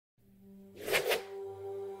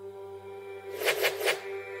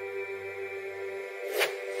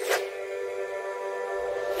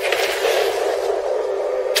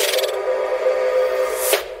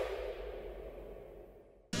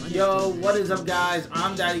What is up, guys?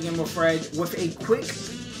 I'm DaddyGamerFred with a quick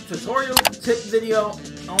tutorial tip video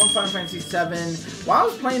on Final Fantasy VII. While I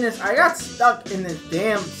was playing this, I got stuck in this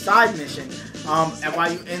damn side mission. And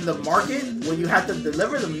while you're in the market, where you have to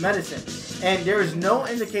deliver the medicine, and there is no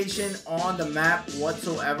indication on the map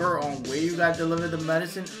whatsoever on where you got to deliver the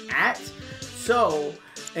medicine at. So,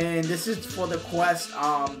 and this is for the quest,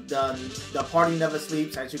 the party never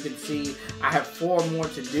sleeps. As you can see, I have 4 more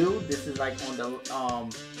to do. This is like on the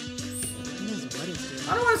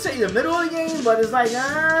I don't want to say the middle of the game, but it's like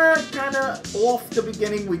kind of off the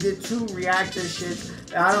beginning. We did 2 reactor shits.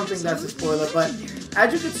 I don't think that's a spoiler, but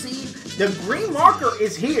as you can see, the green marker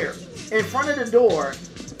is here in front of the door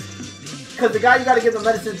because the guy you got to give the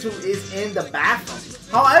medicine to is in the bathroom.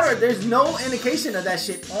 However, there's no indication of that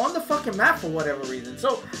shit on the fucking map for whatever reason.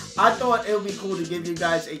 So I thought it would be cool to give you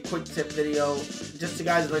guys a quick tip video, just to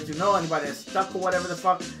guys let you know, anybody that's stuck or whatever the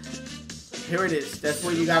fuck. Here it is. That's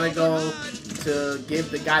where you gotta go to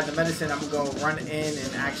give the guy the medicine. I'm gonna go run in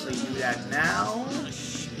and actually do that now.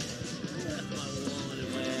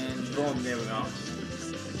 And boom, there we go.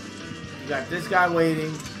 You got this guy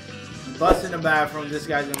waiting, bust in the bathroom. This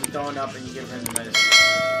guy's gonna be throwing up, and you give him the medicine.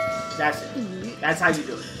 That's it. That's how you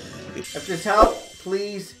do it. If this helped,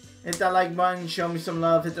 please hit that like button, show me some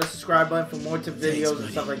love, hit the subscribe button for more tip videos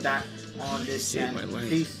and stuff like that on this channel.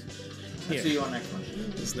 Peace. I'll see you on next one.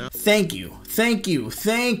 Thank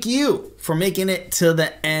you for making it to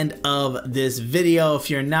the end of this video. If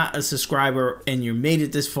you're not a subscriber and you made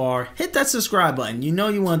it this far, hit that subscribe button. You know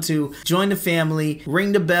you want to join the family,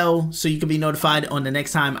 ring the bell so you can be notified on the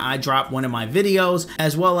next time I drop one of my videos,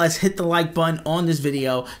 as well as hit the like button on this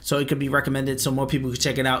video so it could be recommended so more people can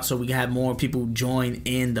check it out, so we can have more people join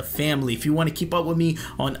in the family. If you want to keep up with me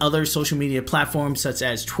on other social media platforms such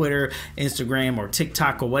as Twitter, Instagram, or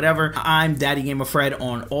TikTok or whatever, I'm DaddyGamerFred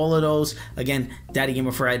on all of those. Again,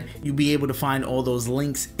 DaddyGamerFred. You'll be able to find all those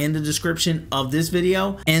links in the description of this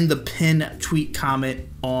video and the pinned tweet comment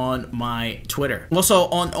on my Twitter. Also,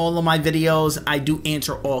 on all of my videos, I do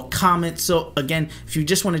answer all comments. So again, if you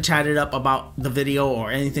just want to chat it up about the video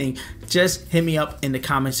or anything, just hit me up in the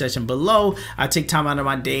comment section below. I take time out of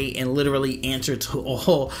my day and literally answer to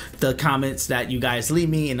all the comments that you guys leave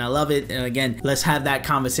me, and I love it. And again, let's have that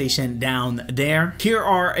conversation down there. Here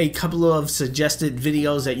are a couple of suggested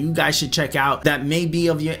videos that you guys should check out that may be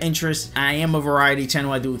of your interest. I am a variety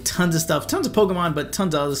channel. I do tons of stuff, tons of Pokemon, but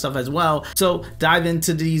tons of other stuff as well. So dive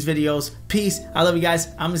into these videos. Peace. I love you guys.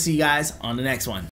 I'm gonna see you guys on the next one.